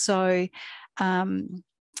explicit. So the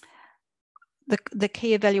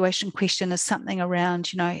key evaluation question is something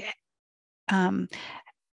around,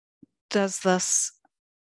 does this,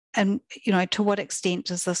 and to what extent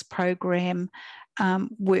does this program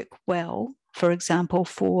work well, for example,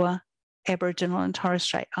 for Aboriginal and Torres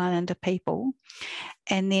Strait Islander people?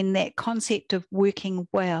 And then that concept of working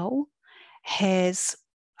well has,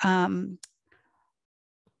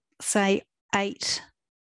 say, 8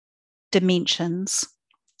 dimensions.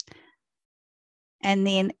 And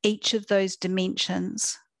then each of those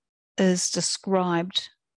dimensions is described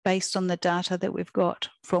based on the data that we've got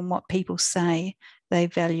from what people say they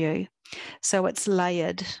value. So it's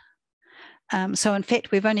layered. So in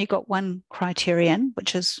fact, we've only got one criterion,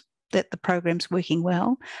 which is that the program's working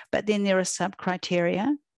well, but then there are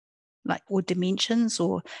sub-criteria, or dimensions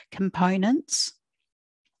or components.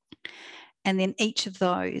 And then each of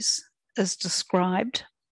those is described.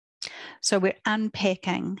 So we're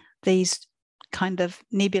unpacking these kind of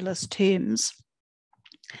nebulous terms.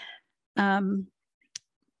 And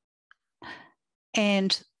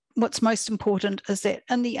what's most important is that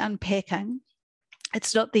in the unpacking,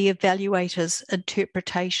 it's not the evaluator's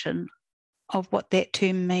interpretation of what that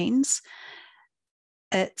term means.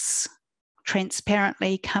 It's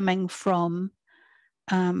transparently coming from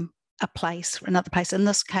a place or another place. In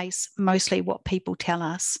this case, mostly what people tell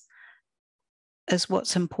us is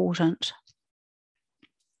what's important.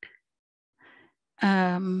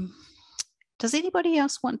 Does anybody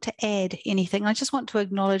else want to add anything? I just want to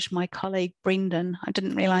acknowledge my colleague, Brendan. I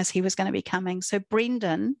didn't realise he was going to be coming. So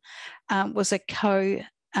Brendan was a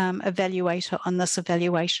co-evaluator on this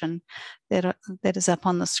evaluation that is up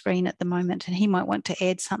on the screen at the moment, and he might want to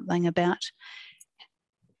add something about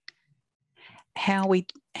how we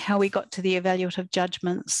got to the evaluative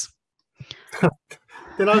judgments.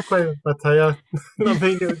 Tēnā koe, Mathea. Nā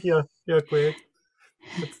mea kia koe.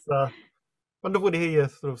 It's wonderful to hear you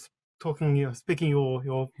sort of speaking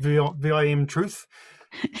your VIM truth.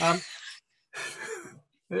 And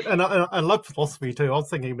I love philosophy too. I was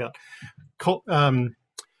thinking about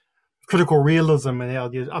critical realism and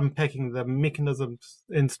how you're unpacking the mechanisms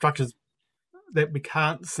and structures that we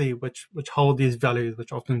can't see, which hold these values,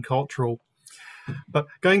 which are often cultural. But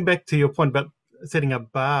going back to your point about setting a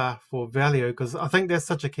bar for value, because I think that's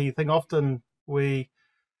such a key thing. Often we,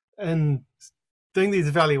 in doing these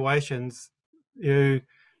evaluations, the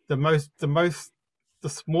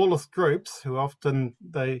smallest groups who often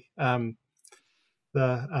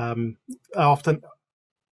often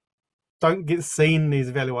don't get seen in these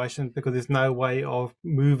evaluations because there's no way of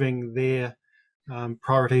moving their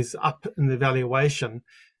priorities up in the evaluation.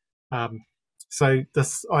 So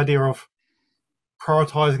this idea of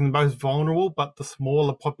prioritizing the most vulnerable, but the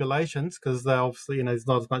smaller populations, because they obviously, there's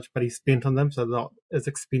not as much money spent on them, so they're not as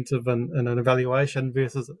expensive in an evaluation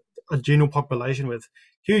versus a general population with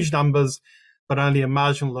huge numbers, but only a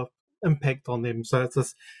marginal impact on them. So it's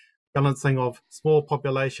this balancing of small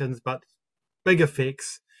populations, but big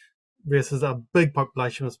effects versus a big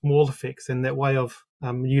population with small effects, and that way of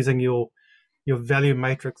using your value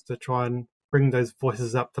matrix to try and bring those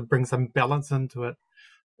voices up, to bring some balance into it,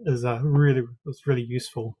 is really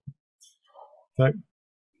useful. So,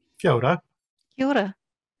 kia ora. Kia ora.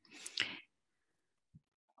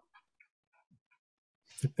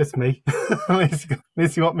 That's me.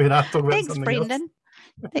 Unless you want me to talk about Thanks, something Brendan. else.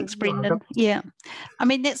 Thanks, Brendan. Yeah. I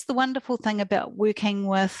mean, that's the wonderful thing about working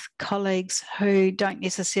with colleagues who don't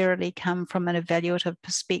necessarily come from an evaluative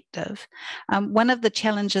perspective. One of the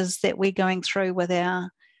challenges that we're going through with our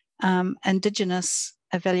Indigenous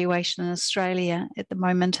evaluation in Australia at the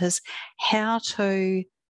moment is how to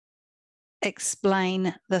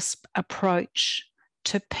explain this approach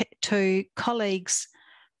to colleagues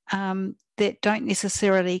that don't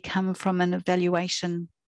necessarily come from an evaluation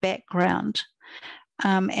background.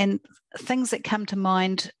 And things that come to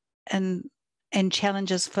mind and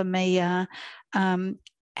challenges for me are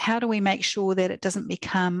how do we make sure that it doesn't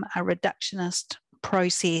become a reductionist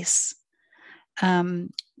process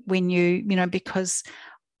when because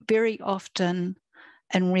very often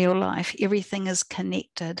in real life everything is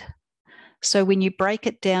connected. So when you break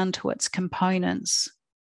it down to its components,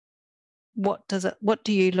 what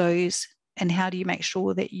do you lose, and how do you make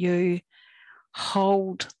sure that you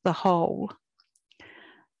hold the whole?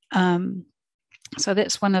 So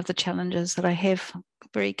that's one of the challenges that I have.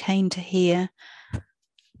 Very keen to hear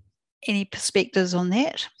any perspectives on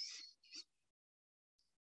that.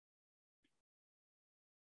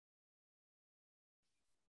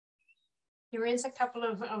 There is a couple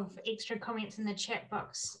of extra comments in the chat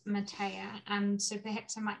box, Mathea. So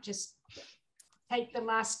perhaps I might just take the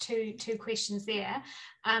last two questions there.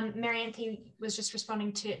 Marianthe was just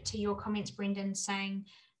responding to your comments, Brendan, saying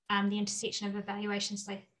the intersection of evaluation /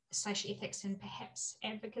 ethics and perhaps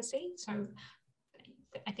advocacy. So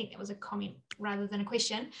I think that was a comment rather than a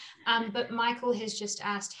question. But Michael has just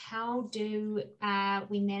asked, how do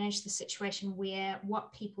we manage the situation where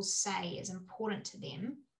what people say is important to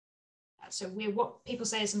them? So where what people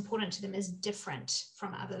say is important to them is different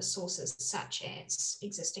from other sources, such as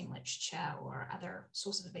existing literature or other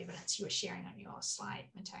sources of evidence you were sharing on your slide,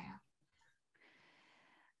 Mathea?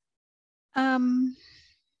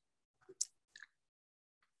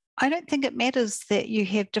 I don't think it matters that you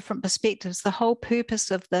have different perspectives. The whole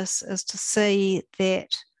purpose of this is to see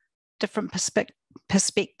that different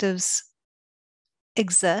perspectives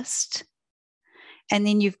exist, and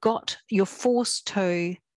then you're forced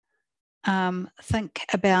to think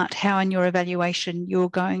about how in your evaluation you're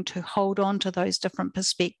going to hold on to those different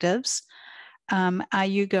perspectives. Are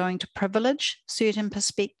you going to privilege certain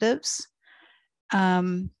perspectives? Are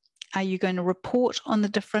you going to report on the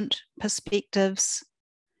different perspectives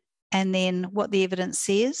and then what the evidence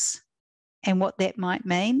says and what that might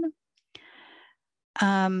mean?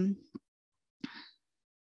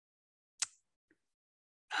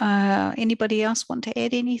 Anybody else want to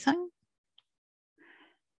add anything?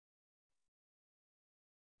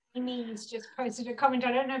 Amy's just posted a comment.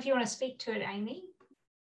 I don't know if you want to speak to it, Amy.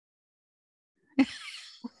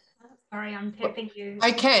 Sorry, I'm tapping you.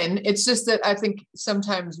 I can. It's just that I think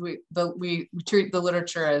sometimes we treat the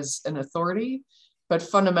literature as an authority, but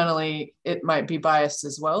fundamentally it might be biased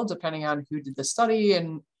as well, depending on who did the study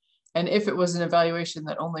and if it was an evaluation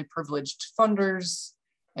that only privileged funders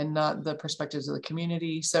and not the perspectives of the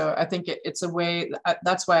community. So I think it's a way,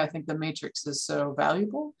 that's why I think the matrix is so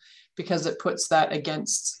valuable, because it puts that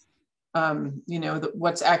against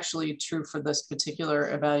what's actually true for this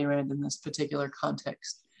particular evaluand in this particular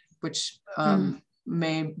context, which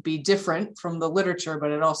may be different from the literature,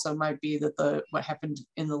 but it also might be that what happened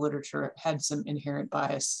in the literature had some inherent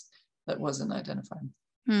bias that wasn't identified.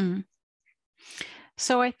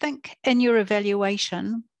 So I think in your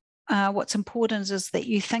evaluation, what's important is that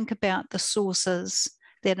you think about the sources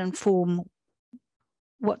that inform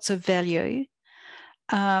what's of value.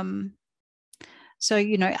 So,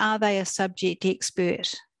 you know, are they a subject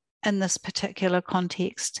expert in this particular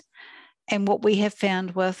context? And what we have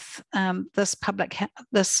found with this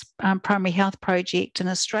primary health project in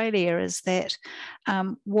Australia is that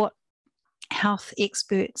what health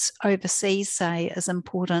experts overseas say is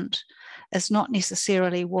important is not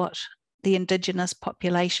necessarily what the Indigenous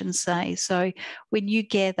population say. So when you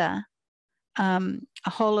gather a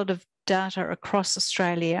whole lot of data across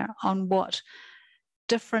Australia on what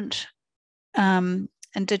different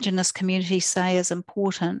Indigenous communities say is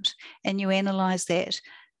important, and you analyse that,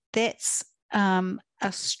 that's a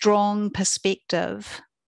strong perspective.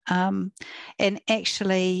 And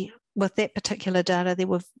actually, with that particular data,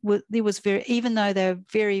 there was very, even though they're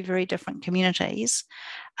very, very different communities,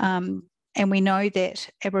 and we know that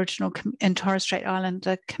Aboriginal and Torres Strait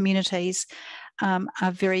Islander communities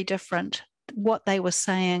are very different, what they were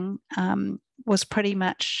saying was pretty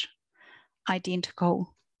much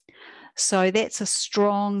identical. So that's a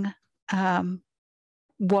strong,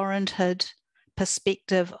 warranted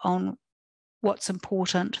perspective on what's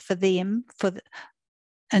important for them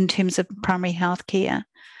in terms of primary health care.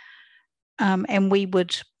 And we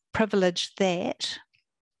would privilege that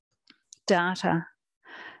data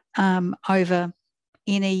over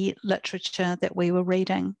any literature that we were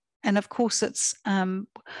reading. And of course, it's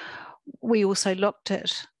we also looked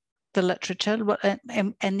at the literature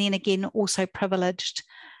and then again also privileged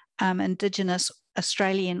Indigenous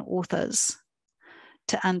Australian authors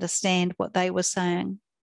to understand what they were saying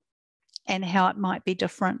and how it might be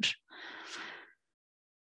different.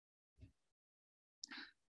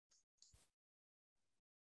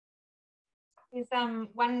 There's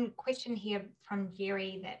one question here from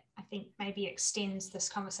Jerry that I think maybe extends this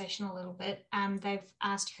conversation a little bit. They've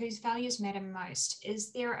asked, whose values matter most?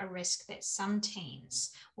 Is there a risk that some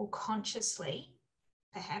teams will consciously,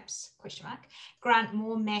 perhaps, question mark, grant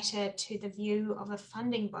more matter to the view of a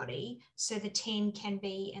funding body so the team can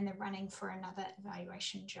be in the running for another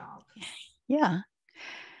evaluation job? Yeah.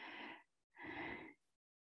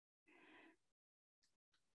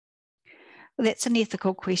 Well, that's an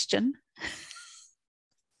ethical question.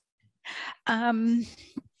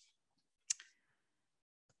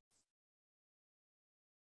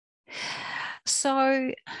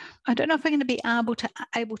 So I don't know if I'm going to be able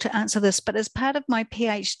to answer this, but as part of my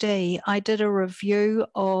PhD, I did a review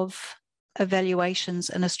of evaluations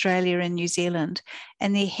in Australia and New Zealand,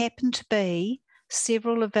 and there happened to be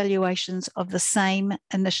several evaluations of the same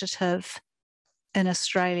initiative in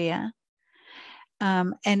Australia.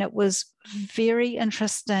 And it was very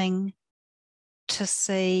interesting to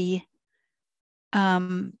see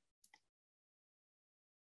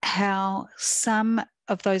how some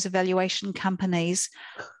of those evaluation companies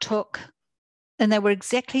took, and they were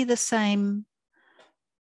exactly the same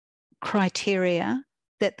criteria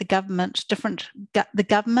that the government,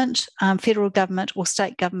 federal government or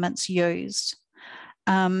state governments used.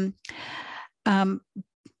 However,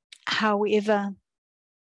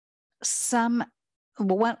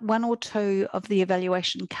 one or two of the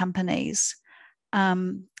evaluation companies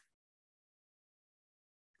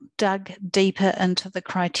dug deeper into the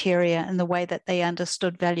criteria and the way that they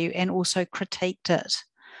understood value and also critiqued it.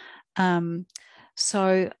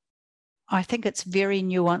 So I think it's very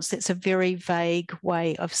nuanced. It's a very vague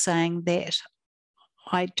way of saying that.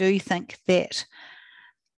 I do think that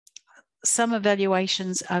some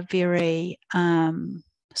evaluations are very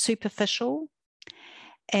superficial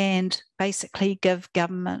and basically give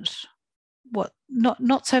government what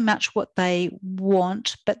not so much what they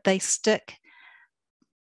want, but they stick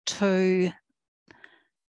to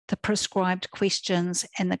the prescribed questions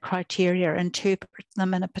and the criteria, interpret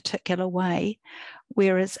them in a particular way,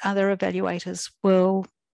 whereas other evaluators will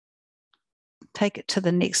take it to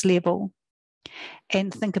the next level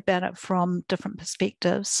and think about it from different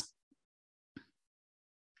perspectives.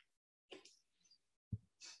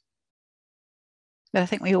 But I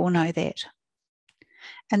think we all know that.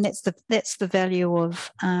 And that's the value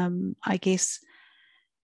of, I guess,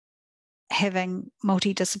 having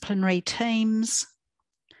multidisciplinary teams.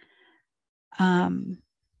 But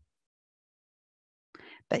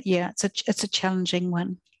yeah, it's a challenging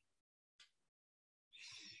one.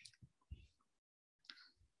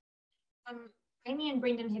 Amy and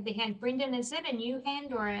Brendan have their hand. Brendan, is it a new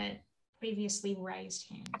hand or a previously raised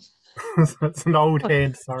hand? It's an old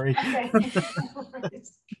hand, sorry. Okay.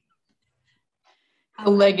 A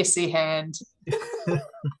legacy hand.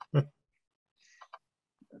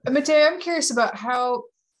 Mathea, I'm curious about how,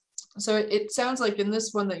 so it sounds like in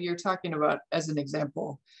this one that you're talking about as an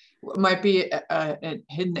example, might be a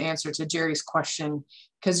hidden answer to Jerry's question,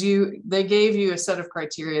 because they gave you a set of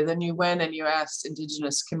criteria, then you went and you asked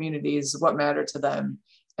Indigenous communities what mattered to them,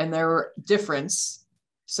 and there were difference.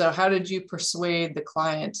 So how did you persuade the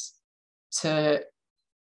client to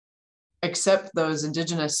accept those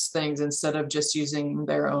Indigenous things instead of just using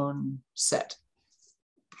their own set?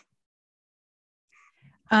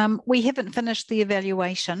 We haven't finished the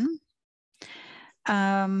evaluation.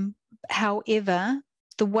 However,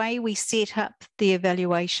 the way we set up the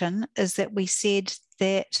evaluation is that we said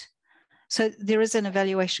that, so there is an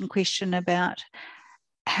evaluation question about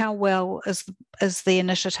how well is the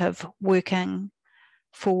initiative working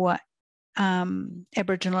for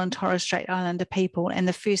Aboriginal and Torres Strait Islander people, and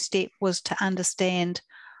the first step was to understand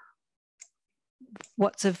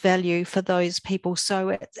what's of value for those people.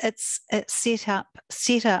 So it's set up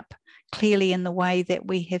clearly in the way that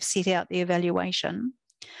we have set out the evaluation.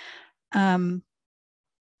 And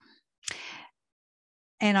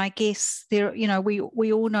I guess there,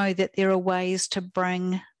 we all know that there are ways to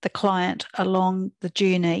bring the client along the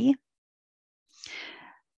journey.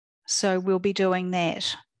 So we'll be doing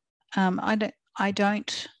that. I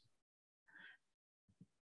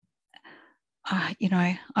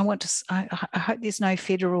hope there's no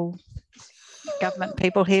federal government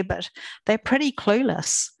people here, but they're pretty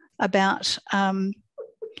clueless about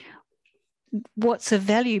what's of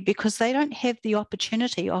value, because they don't have the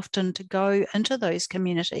opportunity often to go into those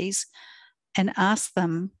communities and ask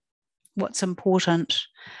them what's important.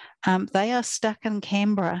 They are stuck in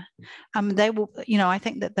Canberra. They will, I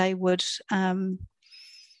think that they would,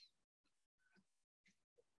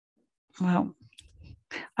 well,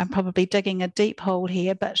 I'm probably digging a deep hole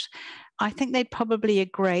here, but I think they'd probably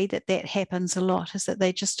agree that happens a lot, is that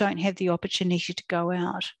they just don't have the opportunity to go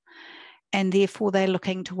out. And therefore they're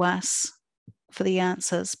looking to us for the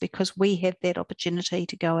answers, because we have that opportunity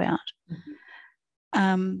to go out.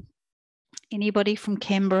 Mm-hmm. Anybody from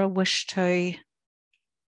Canberra wish to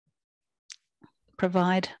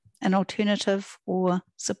provide an alternative or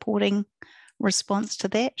supporting response to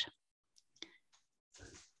that?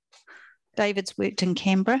 David's worked in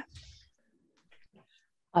Canberra.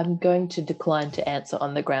 I'm going to decline to answer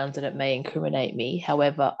on the grounds that it may incriminate me.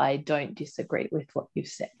 However, I don't disagree with what you've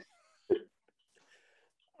said.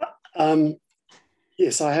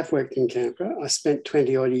 Yes, I have worked in Canberra. I spent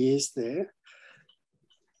 20 odd years there.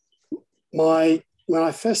 When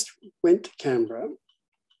I first went to Canberra,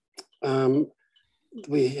 I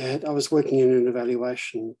was working in an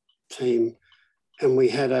evaluation team, and we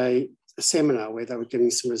had a seminar where they were giving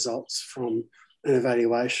some results from an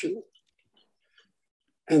evaluation.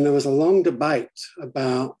 And there was a long debate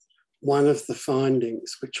about one of the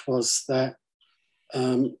findings, which was that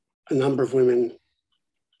a number of women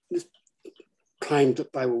claimed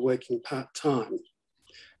that they were working part-time.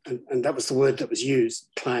 And that was the word that was used,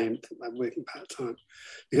 claimed that they were working part-time,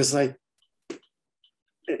 because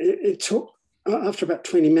it took, after about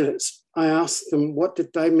 20 minutes, I asked them what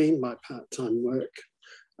did they mean by part-time work.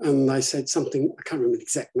 And they said something, I can't remember the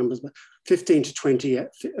exact numbers, but 15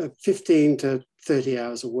 to 30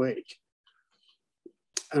 hours a week.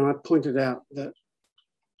 And I pointed out that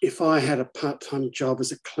if I had a part-time job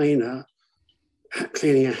as a cleaner,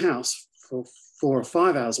 cleaning a house for 4 or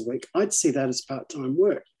 5 hours a week, I'd see that as part-time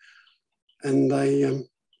work. And they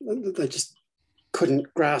just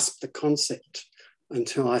couldn't grasp the concept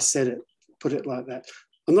until I said it, put it like that.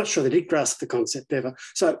 I'm not sure they did grasp the concept ever.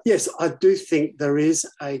 So yes, I do think there is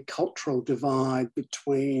a cultural divide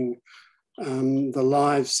between the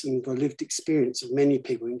lives and the lived experience of many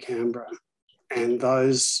people in Canberra and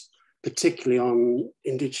those particularly on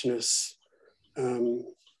Indigenous, in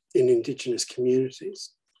Indigenous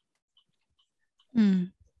communities.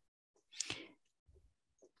 Mm.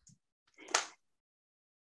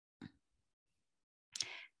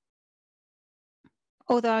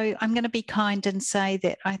 Although I'm going to be kind and say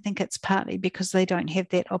that I think it's partly because they don't have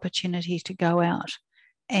that opportunity to go out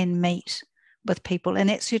and meet with people. And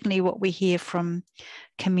that's certainly what we hear from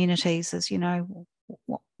communities is,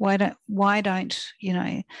 why don't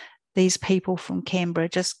these people from Canberra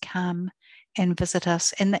just come and visit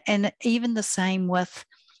us? And even the same with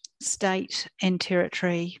state and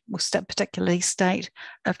territory, particularly state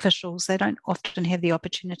officials. They don't often have the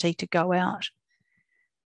opportunity to go out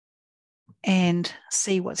and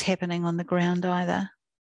see what's happening on the ground either.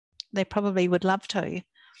 They probably would love to.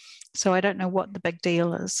 So I don't know what the big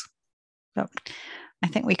deal is. But I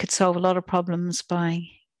think we could solve a lot of problems by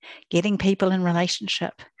getting people in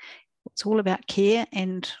relationship. It's all about care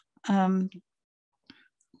and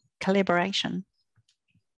collaboration.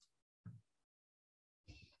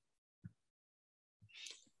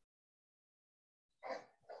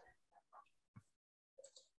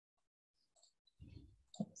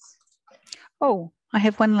 Oh, I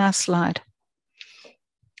have one last slide.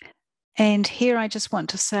 And here I just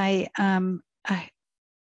want to say a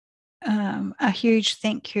huge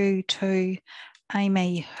thank you to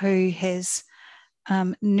Amy, who has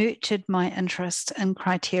nurtured my interest in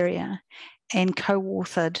criteria and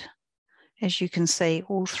co-authored, as you can see,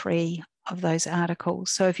 all 3 of those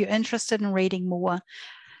articles. So if you're interested in reading more,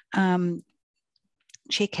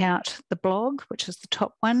 check out the blog, which is the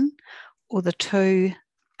top one, or the 2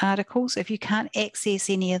 articles. If you can't access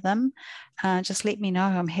any of them, just let me know.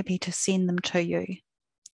 I'm happy to send them to you.